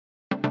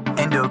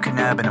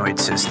endocannabinoid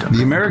system.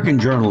 The American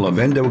Journal of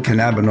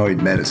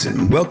Endocannabinoid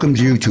Medicine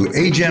welcomes you to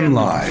AGEM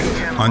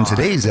Live. On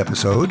today's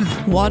episode,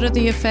 what are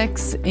the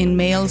effects in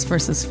males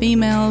versus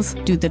females?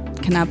 Do the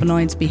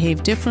cannabinoids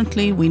behave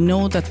differently? We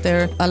know that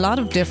there are a lot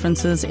of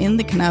differences in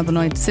the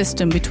cannabinoid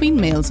system between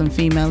males and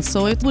females,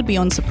 so it would be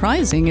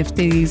unsurprising if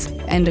these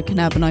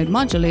endocannabinoid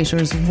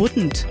modulators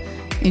wouldn't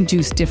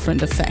induce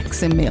different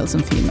effects in males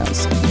and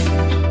females.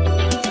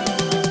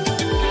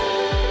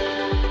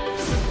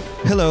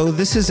 Hello,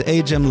 this is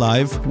AGEM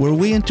Live, where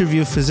we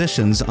interview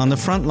physicians on the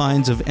front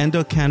lines of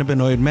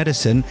endocannabinoid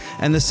medicine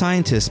and the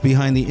scientists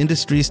behind the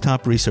industry's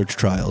top research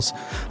trials.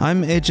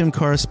 I'm AGEM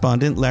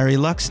correspondent Larry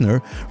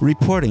Luxner,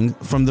 reporting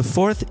from the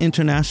 4th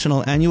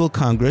International Annual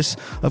Congress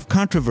of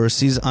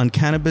Controversies on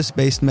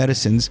Cannabis-Based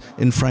Medicines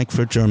in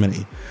Frankfurt,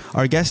 Germany.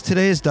 Our guest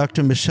today is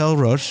Dr. Michelle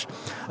Roche,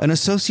 an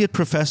associate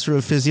professor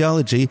of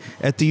physiology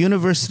at the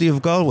University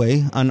of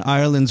Galway on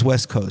Ireland's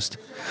west coast.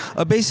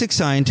 A basic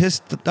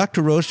scientist,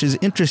 Dr. Roche is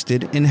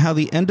interested in how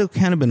the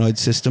endocannabinoid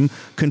system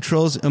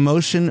controls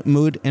emotion,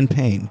 mood, and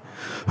pain.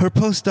 Her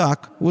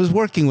postdoc was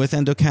working with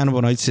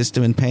endocannabinoid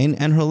system and pain,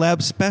 and her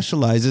lab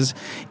specializes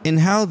in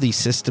how the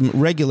system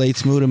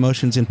regulates mood,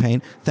 emotions, and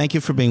pain. Thank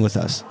you for being with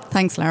us.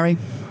 Thanks, Larry.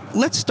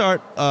 Let's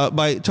start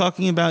by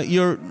talking about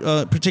your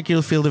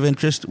particular field of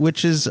interest,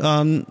 which is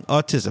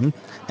autism.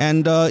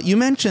 And you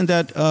mentioned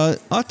that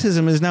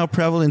autism is now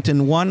prevalent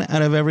in 1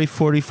 out of every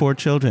 44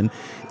 children.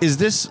 Is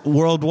this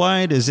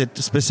worldwide? Is it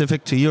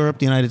specific to Europe,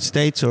 the United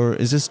States, or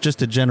is this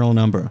just a general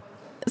number?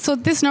 So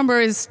this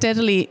number has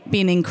steadily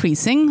been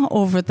increasing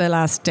over the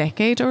last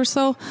decade or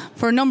so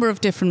for a number of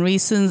different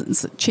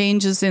reasons,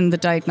 changes in the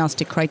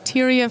diagnostic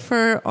criteria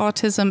for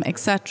autism,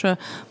 etc.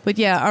 But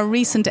yeah, our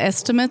recent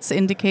estimates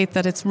indicate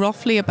that it's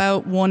roughly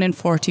about 1 in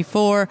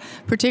 44,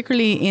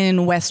 particularly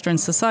in Western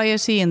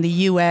society, in the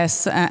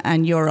US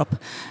and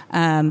Europe.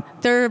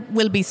 There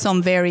will be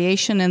some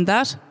variation in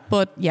that,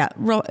 but yeah,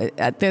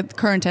 the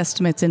current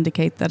estimates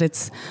indicate that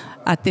it's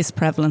at this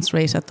prevalence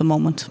rate at the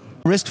moment.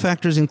 Risk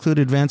factors include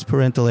advanced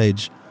parental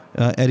age,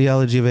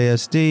 etiology of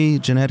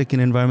ASD, genetic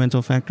and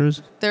environmental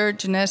factors? There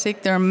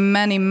are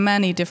many,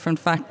 many different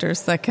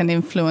factors that can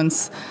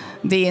influence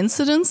the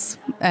incidence.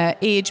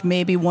 Age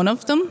may be one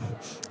of them.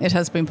 It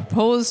has been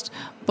proposed,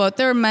 but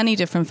there are many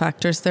different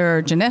factors. There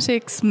are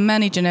genetics,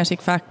 many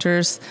genetic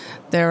factors.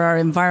 There are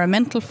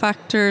environmental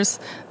factors.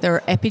 There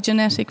are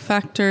epigenetic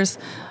factors.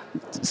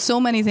 So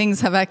many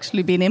things have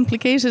actually been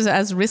implicated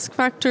as risk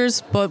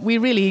factors, but we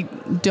really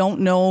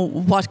don't know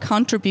what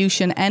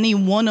contribution any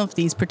one of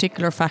these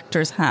particular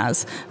factors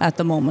has at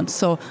the moment.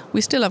 So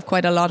we still have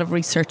quite a lot of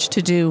research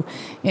to do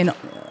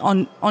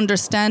on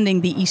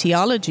understanding the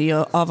etiology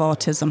of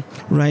autism.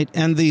 Right,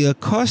 and the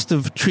cost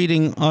of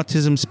treating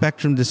autism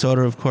spectrum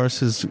disorder, of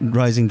course, is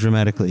rising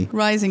dramatically.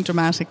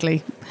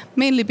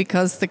 Mainly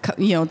because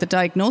the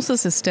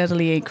diagnosis is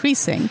steadily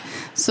increasing.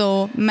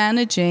 So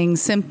managing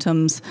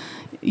symptoms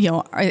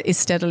is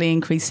steadily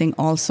increasing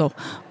also.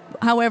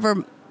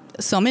 However,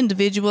 some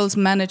individuals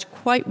manage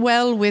quite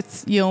well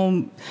with,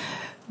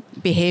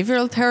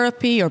 behavioral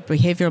therapy or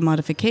behavioral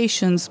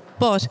modifications,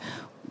 but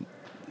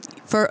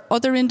for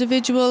other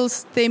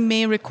individuals, they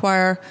may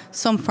require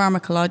some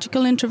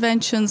pharmacological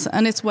interventions,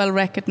 and it's well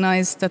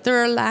recognized that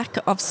there are a lack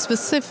of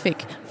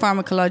specific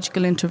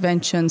pharmacological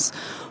interventions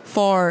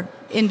for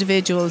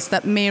individuals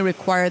that may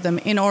require them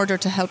in order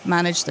to help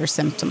manage their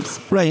symptoms.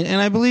 Right, and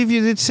I believe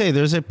you did say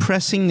there's a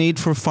pressing need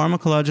for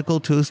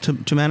pharmacological tools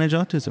to manage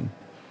autism.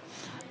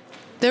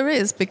 There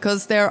is,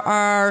 because there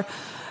are,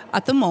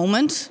 at the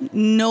moment,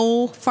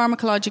 no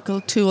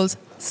pharmacological tools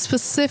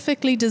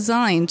specifically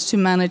designed to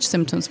manage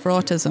symptoms for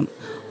autism.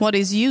 What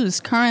is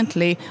used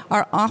currently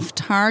are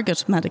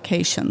off-target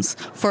medications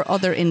for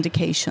other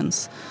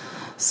indications.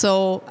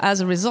 So,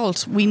 as a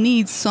result, we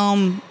need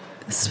some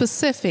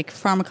specific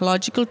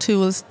pharmacological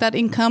tools that,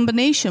 in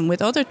combination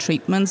with other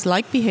treatments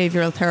like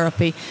behavioral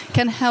therapy,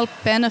 can help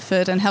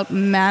benefit and help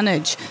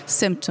manage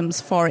symptoms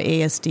for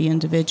ASD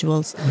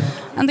individuals.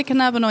 And the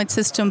cannabinoid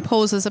system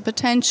poses a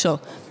potential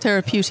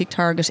therapeutic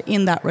target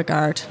in that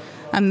regard,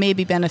 and may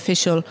be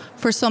beneficial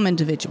for some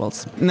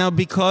individuals. Now,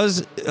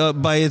 because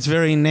by its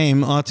very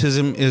name,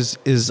 autism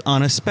is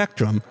on a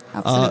spectrum.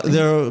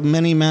 There are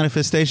many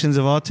manifestations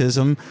of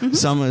autism.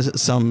 Mm-hmm.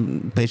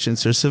 Some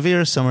patients are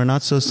severe, some are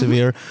not so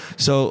severe. Mm-hmm.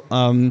 So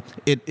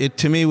it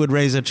to me would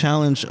raise a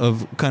challenge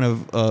of kind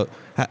of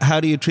how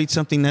do you treat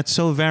something that's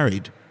so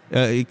varied,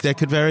 that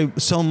could vary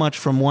so much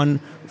from one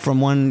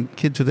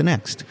kid to the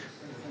next.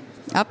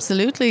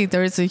 Absolutely.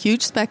 There is a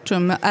huge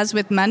spectrum. As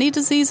with many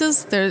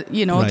diseases, right.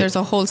 There's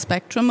a whole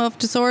spectrum of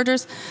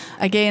disorders.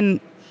 Again,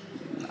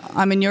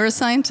 I'm a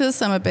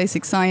neuroscientist, I'm a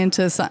basic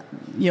scientist,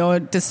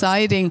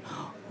 deciding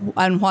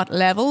on what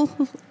level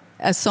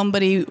as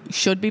somebody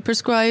should be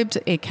prescribed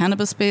a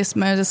cannabis-based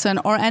medicine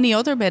or any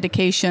other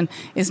medication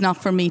is not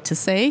for me to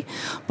say,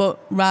 but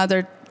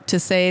rather to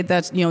say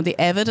that, the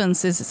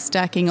evidence is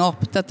stacking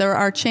up, that there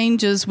are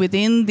changes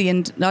within the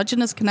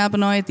endogenous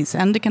cannabinoid, this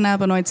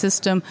endocannabinoid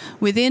system,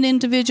 within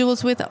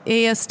individuals with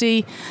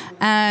ASD.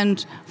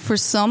 And for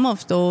some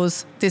of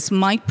those, this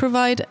might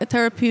provide a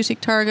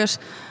therapeutic target.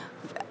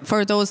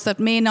 For those that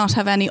may not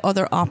have any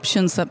other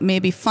options, that may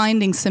be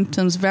finding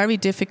symptoms very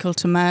difficult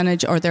to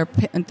manage, or their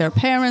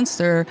parents,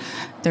 their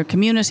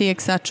community,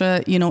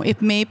 etc.,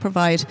 it may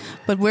provide.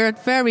 But we're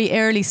at very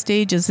early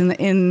stages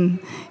in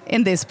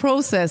this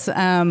process,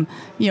 and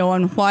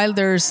while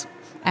there's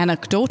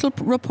anecdotal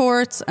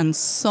reports and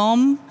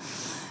some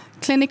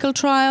clinical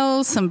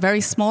trials, some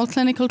very small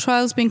clinical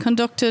trials being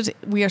conducted,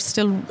 we are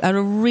still at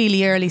a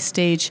really early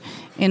stage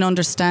in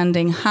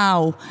understanding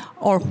how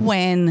or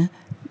when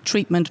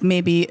treatment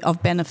may be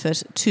of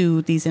benefit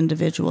to these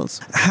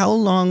individuals. How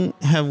long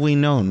have we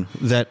known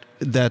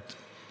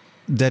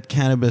that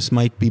cannabis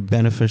might be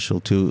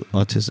beneficial to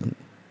autism?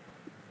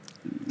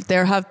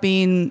 There have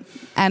been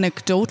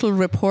anecdotal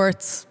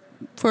reports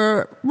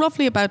for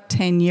roughly about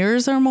 10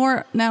 years or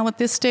more now at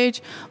this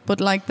stage, but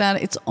like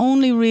that, it's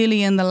only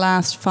really in the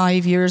last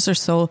 5 years or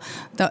so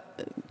that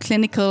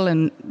clinical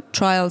and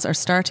trials are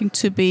starting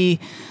to be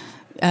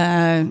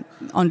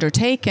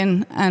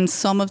undertaken, and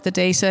some of the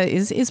data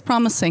is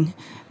promising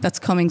that's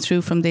coming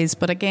through from these.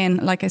 But again,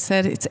 like I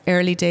said, it's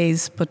early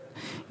days, but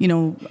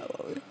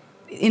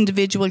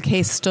individual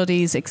case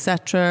studies,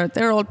 etc.,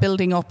 they're all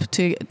building up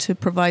to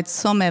provide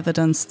some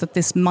evidence that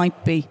this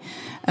might be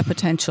a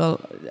potential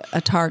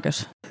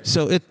target.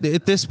 So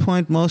at this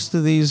point, most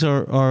of these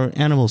are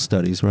animal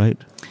studies, right?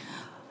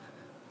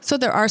 So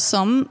there are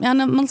some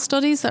animal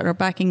studies that are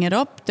backing it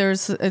up.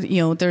 There's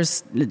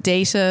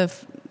data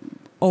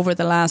over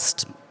the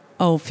last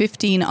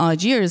 15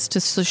 odd years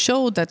to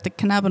show that the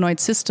cannabinoid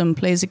system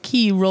plays a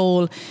key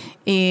role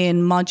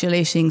in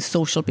modulating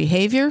social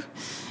behavior,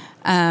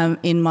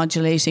 in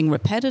modulating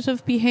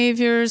repetitive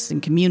behaviors,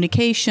 in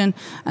communication,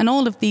 and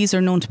all of these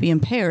are known to be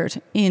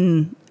impaired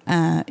in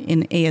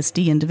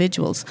ASD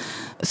individuals.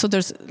 So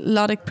there's a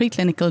lot of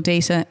preclinical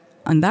data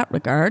in that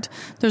regard.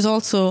 There's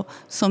also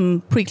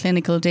some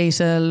preclinical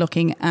data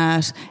looking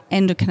at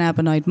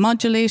endocannabinoid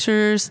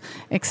modulators,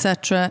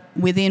 etc.,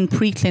 within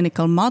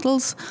preclinical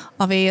models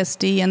of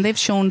ASD, and they've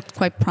shown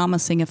quite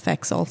promising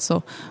effects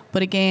also.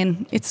 But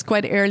again, it's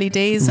quite early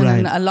days,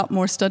 and a lot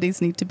more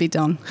studies need to be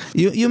done.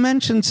 You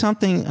mentioned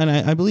something, and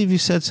I believe you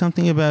said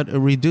something about a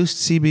reduced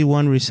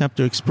CB1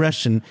 receptor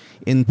expression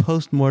in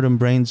post-mortem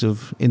brains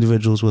of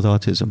individuals with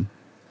autism.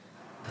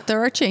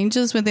 There are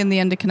changes within the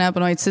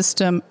endocannabinoid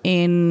system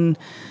in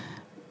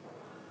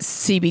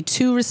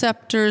CB2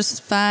 receptors,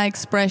 FAG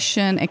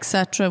expression,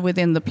 etc.,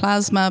 within the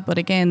plasma. But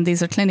again,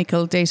 these are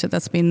clinical data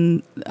that's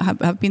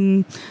have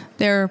been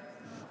there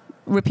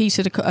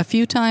repeated a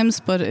few times,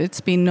 but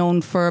it's been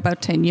known for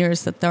about 10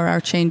 years that there are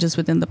changes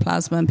within the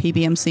plasma and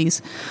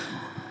PBMCs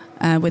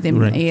within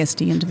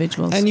ASD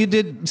individuals. And you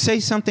did say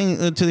something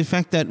to the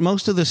effect that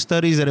most of the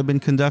studies that have been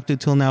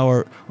conducted till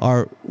now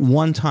are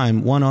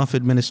one-off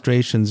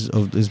administrations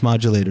of these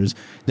modulators,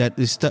 that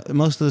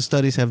most of the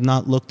studies have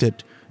not looked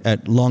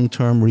at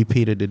long-term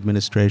repeated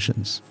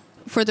administrations.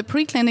 For the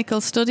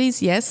preclinical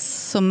studies, yes.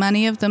 So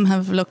many of them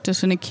have looked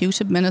at an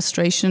acute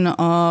administration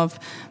of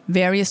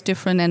various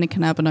different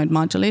endocannabinoid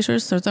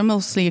modulators. So they're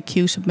mostly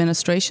acute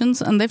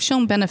administrations, and they've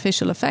shown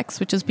beneficial effects,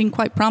 which has been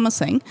quite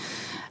promising.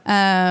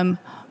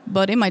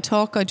 But in my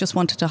talk, I just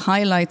wanted to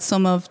highlight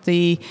some of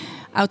the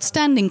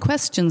outstanding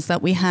questions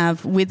that we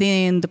have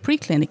within the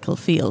preclinical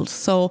field.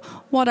 So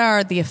what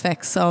are the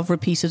effects of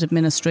repeated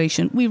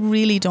administration? We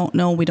really don't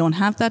know. We don't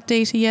have that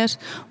data yet.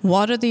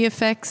 What are the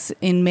effects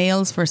in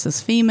males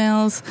versus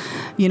females?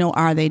 Do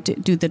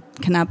the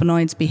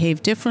cannabinoids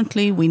behave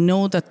differently? We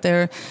know that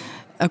they're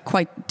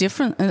quite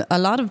different, a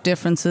lot of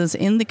differences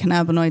in the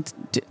cannabinoid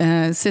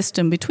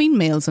system between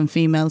males and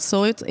females.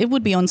 So it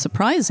would be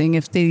unsurprising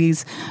if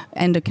these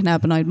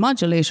endocannabinoid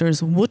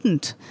modulators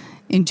wouldn't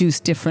induce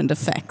different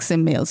effects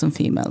in males and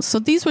females. So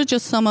these were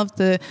just some of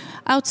the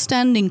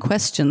outstanding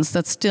questions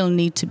that still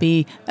need to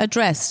be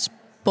addressed,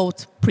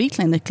 both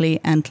preclinically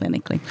and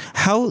clinically.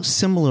 How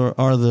similar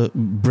are the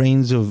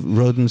brains of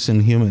rodents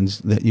and humans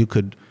that you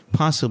could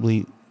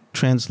possibly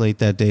translate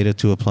that data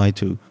to apply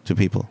to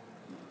people?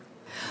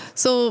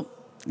 So,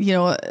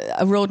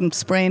 a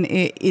rodent's brain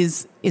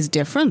is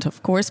different,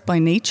 of course, by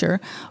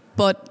nature,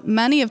 but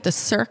many of the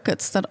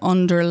circuits that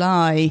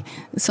underlie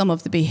some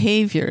of the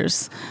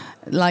behaviors,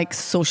 like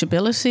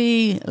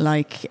sociability,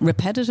 like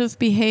repetitive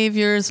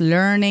behaviors,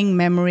 learning,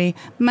 memory,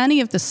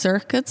 many of the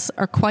circuits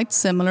are quite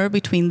similar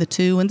between the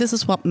two, and this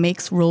is what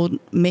makes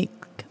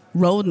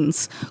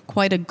rodents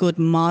quite a good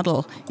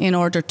model in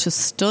order to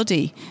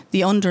study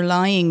the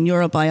underlying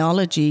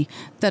neurobiology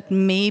that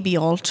may be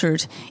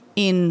altered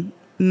in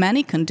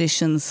many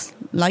conditions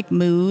like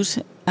mood,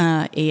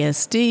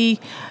 ASD,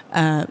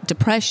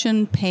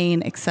 depression,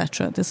 pain,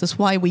 etc. This is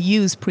why we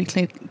use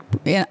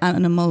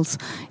animals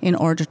in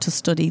order to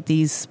study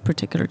these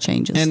particular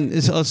changes.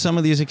 And some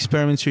of these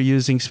experiments you're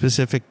using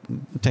specific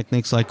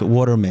techniques like a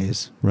water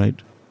maze,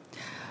 right?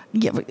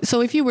 Yeah,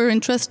 so if you were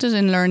interested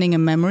in learning a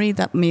memory,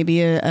 that may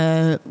be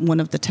one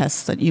of the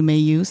tests that you may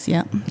use,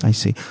 yeah. I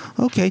see.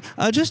 Okay,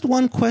 just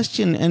one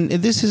question, and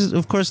this is,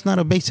 of course, not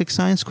a basic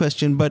science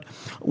question, but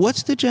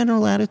what's the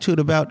general attitude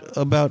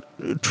about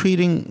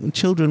treating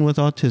children with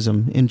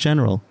autism in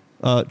general,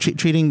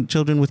 treating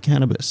children with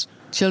cannabis?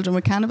 Children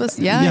with cannabis,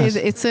 yeah, Yes.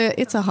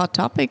 it's a hot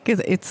topic.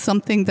 It's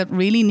something that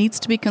really needs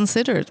to be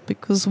considered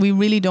because we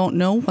really don't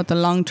know what the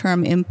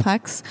long-term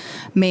impacts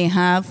may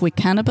have with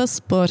cannabis,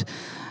 but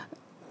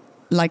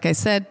like I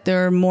said,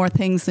 there are more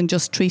things than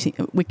just treating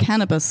with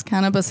cannabis.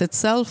 Cannabis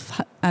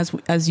itself,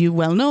 as you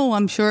well know,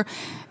 I'm sure,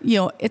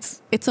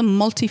 it's a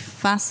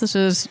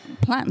multifaceted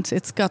plant.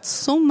 It's got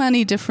so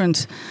many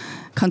different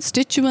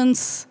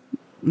constituents,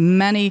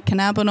 many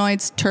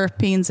cannabinoids,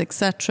 terpenes,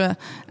 etc.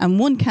 And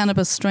one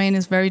cannabis strain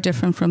is very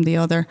different from the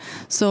other.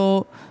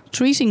 So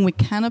treating with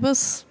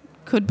cannabis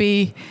could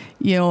be,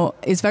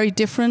 is very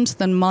different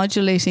than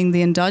modulating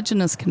the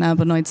endogenous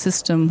cannabinoid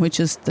system, which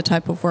is the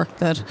type of work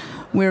that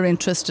we're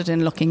interested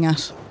in looking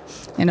at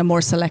in a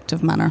more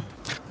selective manner.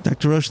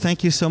 Dr. Roche,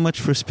 thank you so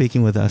much for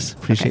speaking with us.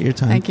 Appreciate your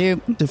time. Thank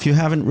you. If you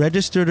haven't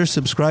registered or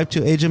subscribed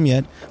to AGEM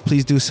yet,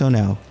 please do so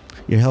now.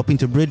 You're helping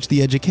to bridge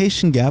the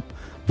education gap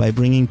by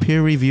bringing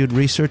peer-reviewed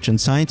research and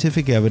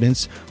scientific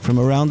evidence from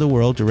around the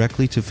world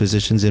directly to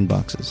physicians'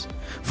 inboxes.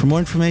 For more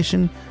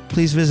information,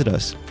 please visit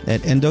us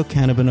at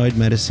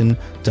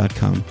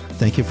endocannabinoidmedicine.com.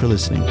 Thank you for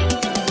listening.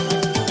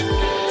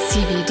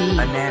 CBD,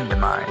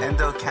 anandamide,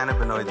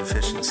 endocannabinoid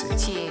deficiency,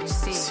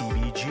 THC,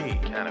 CBG,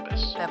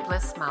 cannabis, the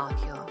bliss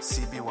molecule,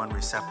 CB1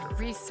 receptor,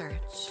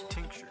 research,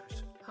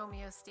 tinctures,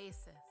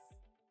 homeostasis.